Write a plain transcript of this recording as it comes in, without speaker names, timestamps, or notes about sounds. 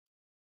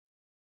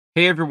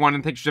Hey everyone,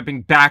 and thanks for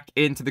jumping back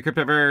into the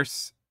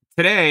cryptoverse.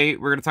 Today,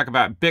 we're going to talk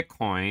about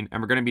Bitcoin,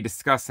 and we're going to be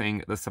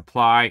discussing the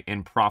supply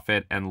and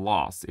profit and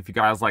loss. If you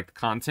guys like the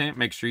content,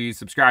 make sure you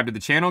subscribe to the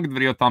channel, give the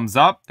video a thumbs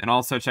up, and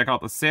also check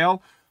out the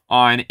sale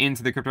on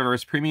Into the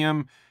Cryptoverse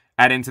Premium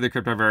at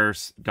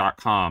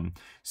intothecryptoverse.com.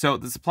 So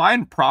the supply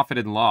and profit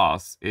and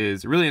loss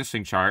is a really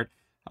interesting chart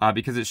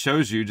because it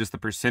shows you just the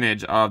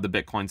percentage of the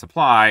Bitcoin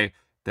supply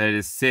that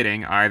is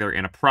sitting either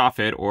in a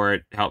profit, or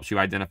it helps you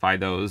identify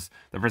the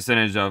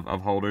percentage of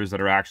holders that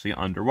are actually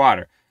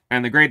underwater.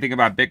 And the great thing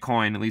about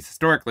Bitcoin, at least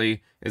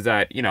historically, is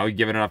that,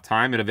 given enough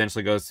time, it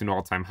eventually goes to an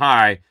all-time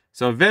high.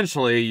 So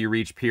eventually you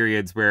reach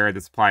periods where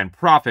the supply and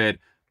profit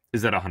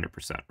is at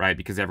 100%, right?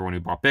 Because everyone who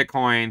bought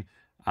Bitcoin,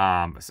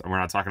 so we're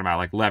not talking about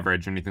like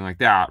leverage or anything like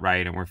that,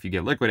 right? And if you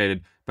get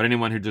liquidated, but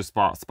anyone who just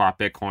bought spot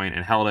Bitcoin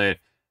and held it,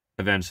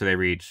 eventually they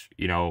reach,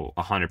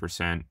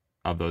 100%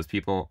 of those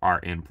people are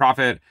in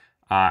profit.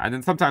 And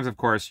then sometimes, of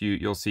course,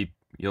 you'll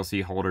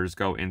see holders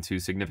go into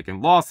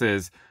significant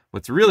losses.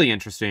 What's really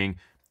interesting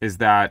is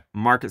that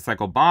market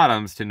cycle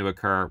bottoms tend to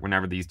occur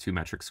whenever these two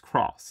metrics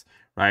cross,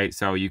 right?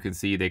 So you can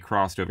see they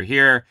crossed over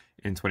here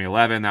in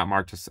 2011. That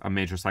marked a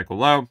major cycle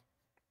low.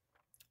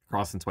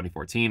 Crossed in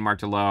 2014,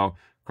 marked a low.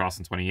 Crossed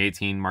in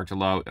 2018, marked a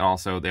low.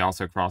 They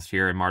also crossed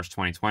here in March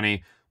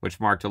 2020, which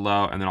marked a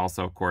low, and then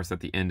also, of course,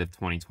 at the end of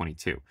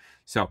 2022.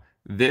 So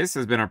this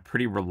has been a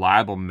pretty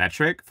reliable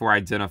metric for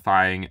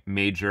identifying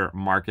major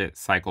market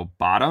cycle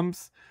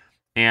bottoms,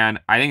 and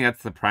I think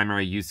that's the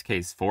primary use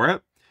case for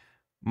it.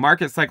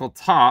 Market cycle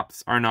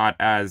tops are not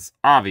as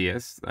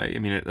obvious. I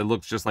mean, it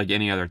looks just like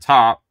any other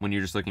top when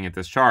you're just looking at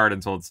this chart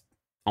until it's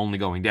only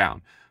going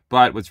down.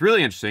 But what's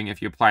really interesting,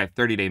 if you apply a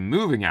 30-day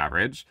moving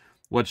average,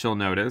 what you'll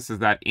notice is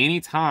that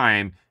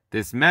anytime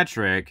this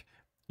metric,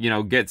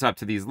 gets up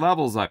to these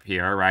levels up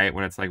here, right,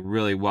 when it's like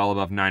really well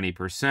above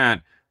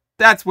 90%,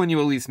 that's when you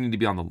at least need to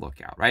be on the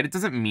lookout, right? It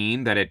doesn't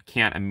mean that it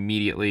can't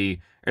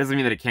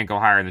go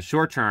higher in the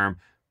short term,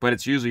 but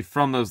it's usually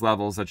from those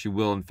levels that you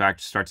will, in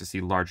fact, start to see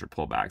larger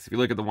pullbacks. If you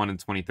look at the one in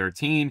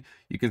 2013,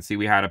 you can see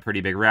we had a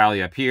pretty big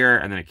rally up here,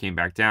 and then it came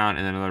back down,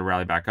 and then another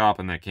rally back up,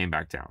 and then it came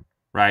back down,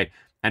 right?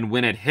 And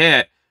when it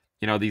hit,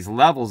 these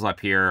levels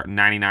up here,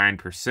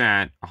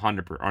 99%,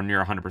 100, or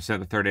near 100%,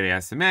 the 30-day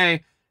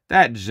SMA,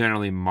 that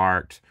generally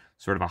marked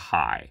sort of a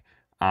high.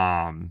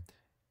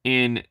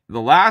 In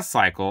the last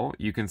cycle,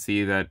 you can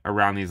see that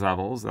around these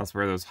levels, that's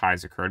where those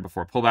highs occurred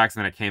before pullbacks,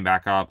 and then it came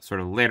back up sort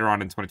of later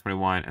on in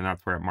 2021, and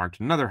that's where it marked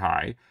another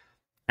high.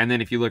 And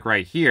then if you look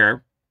right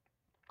here,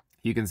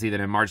 you can see that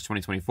in March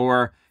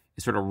 2024,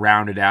 it sort of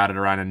rounded out at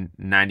around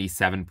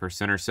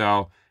 97% or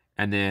so.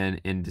 And then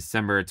in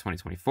December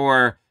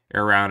 2024, it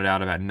rounded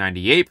out about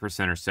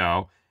 98% or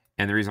so.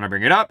 And the reason I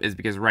bring it up is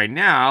because right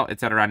now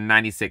it's at around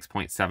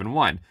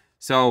 96.71.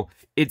 So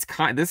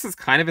this is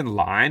kind of in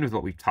line with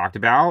what we've talked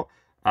about.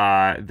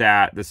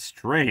 That the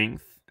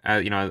strength,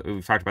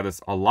 we've talked about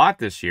this a lot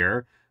this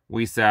year.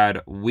 We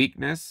said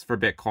weakness for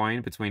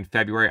Bitcoin between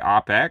February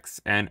OPEX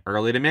and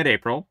early to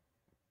mid-April.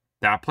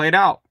 That played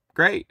out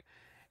great.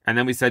 And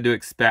then we said to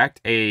expect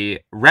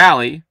a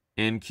rally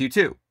in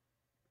Q2.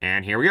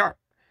 And here we are.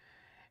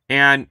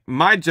 And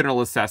my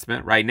general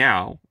assessment right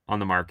now on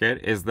the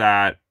market is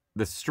that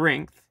the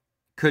strength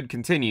could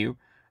continue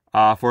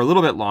for a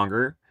little bit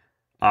longer.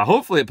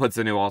 Hopefully it puts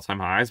a new all-time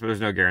highs, but there's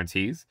no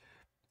guarantees.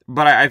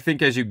 But I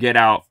think as you get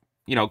out,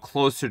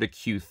 closer to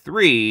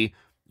Q3,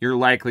 you're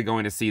likely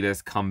going to see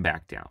this come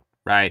back down,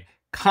 right?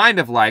 Kind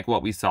of like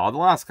what we saw the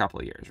last couple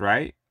of years,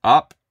 right?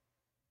 Up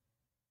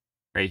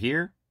right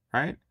here,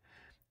 right?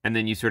 And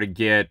then you sort of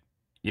get,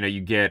 you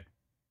get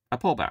a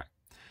pullback.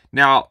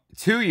 Now,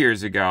 2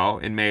 years ago,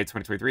 in May of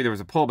 2023, there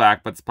was a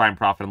pullback, but supply and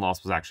profit and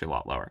loss was actually a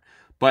lot lower.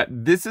 But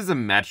this is a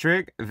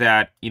metric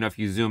that, if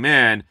you zoom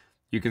in,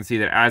 you can see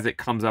that as it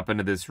comes up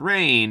into this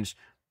range,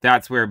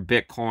 that's where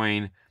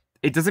Bitcoin,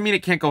 it doesn't mean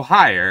it can't go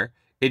higher.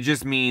 It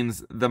just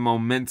means the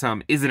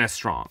momentum isn't as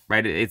strong,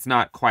 right? It's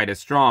not quite as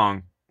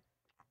strong.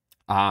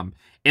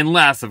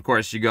 Unless, of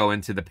course, you go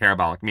into the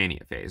parabolic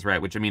mania phase,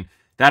 right? Which, I mean,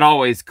 that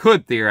always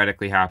could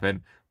theoretically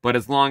happen. But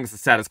as long as the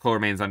status quo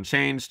remains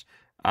unchanged,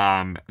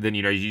 then,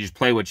 you just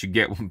play what you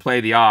get,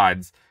 play the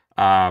odds,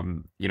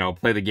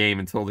 play the game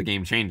until the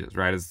game changes,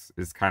 right?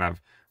 Is kind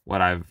of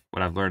what I've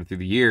learned through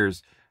the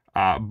years.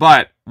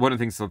 But one of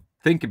the things to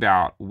think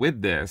about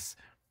with this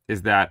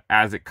is that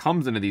as it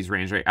comes into these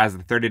range, right, as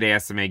the 30-day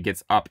SMA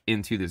gets up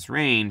into this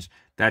range,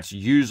 that's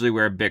usually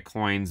where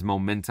Bitcoin's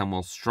momentum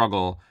will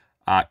struggle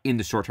in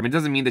the short term. It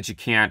doesn't mean that you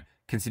can't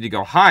continue to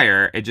go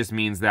higher. It just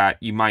means that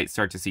you might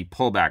start to see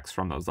pullbacks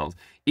from those levels.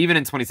 Even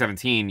in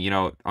 2017,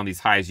 on these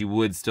highs, you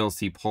would still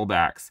see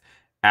pullbacks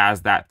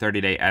as that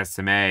 30-day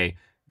SMA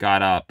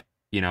got up,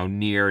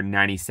 near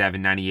 97,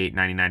 98,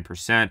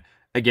 99%.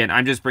 Again,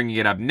 I'm just bringing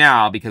it up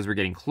now because we're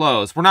getting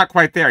close. We're not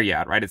quite there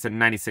yet, right? It's at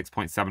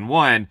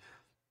 96.71.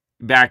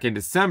 Back in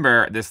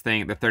December, the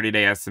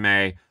 30-day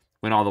SMA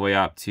went all the way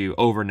up to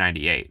over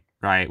 98,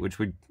 right? Which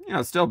would,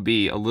 still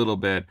be a little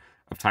bit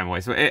of time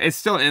away. So it's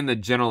still in the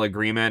general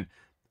agreement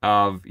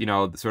of,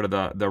 sort of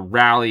the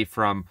rally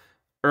from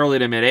early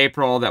to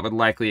mid-April that would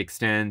likely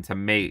extend to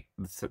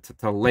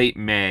late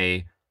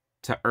May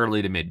to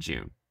early to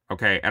mid-June.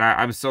 Okay, and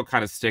I'm still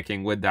kind of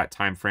sticking with that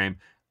time frame.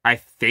 I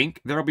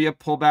think there'll be a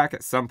pullback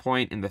at some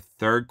point in the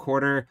third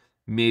quarter,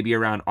 maybe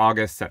around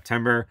August,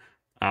 September.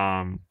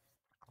 And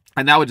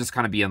that would just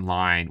kind of be in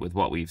line with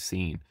what we've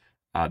seen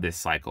this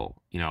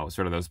cycle. You know,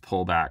 sort of those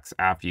pullbacks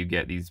after you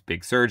get these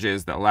big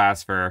surges that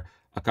last for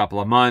a couple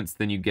of months,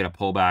 then you get a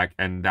pullback,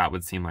 and that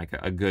would seem like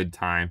a good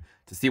time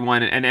to see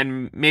one. And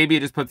then maybe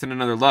it just puts in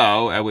another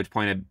low, at which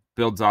point it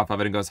builds off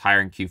of it and goes higher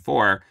in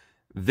Q4.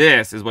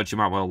 This is what you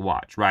might want to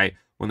watch, right?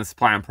 When the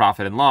supply on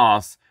profit and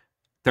loss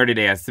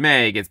 30-day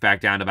SMA gets back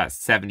down to about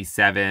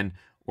 77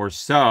 or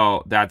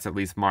so, that's at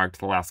least marked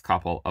the last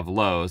couple of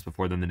lows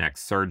before then the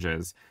next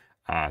surges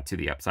to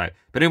the upside.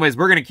 But anyways,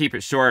 we're going to keep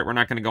it short. We're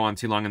not going to go on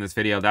too long in this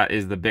video. That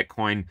is the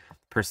Bitcoin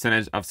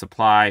percentage of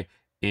supply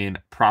in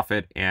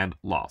profit and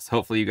loss.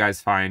 Hopefully you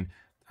guys find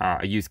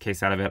a use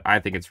case out of it. I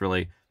think it's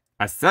really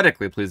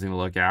aesthetically pleasing to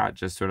look at,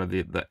 just sort of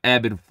the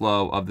ebb and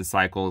flow of the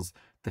cycles,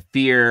 the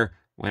fear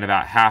when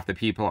about half the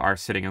people are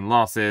sitting in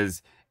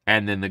losses,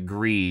 and then the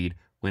greed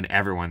when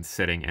everyone's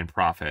sitting in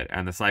profit.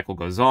 And the cycle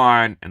goes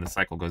on, and the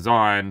cycle goes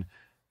on,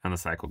 and the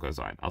cycle goes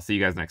on. I'll see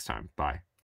you guys next time. Bye.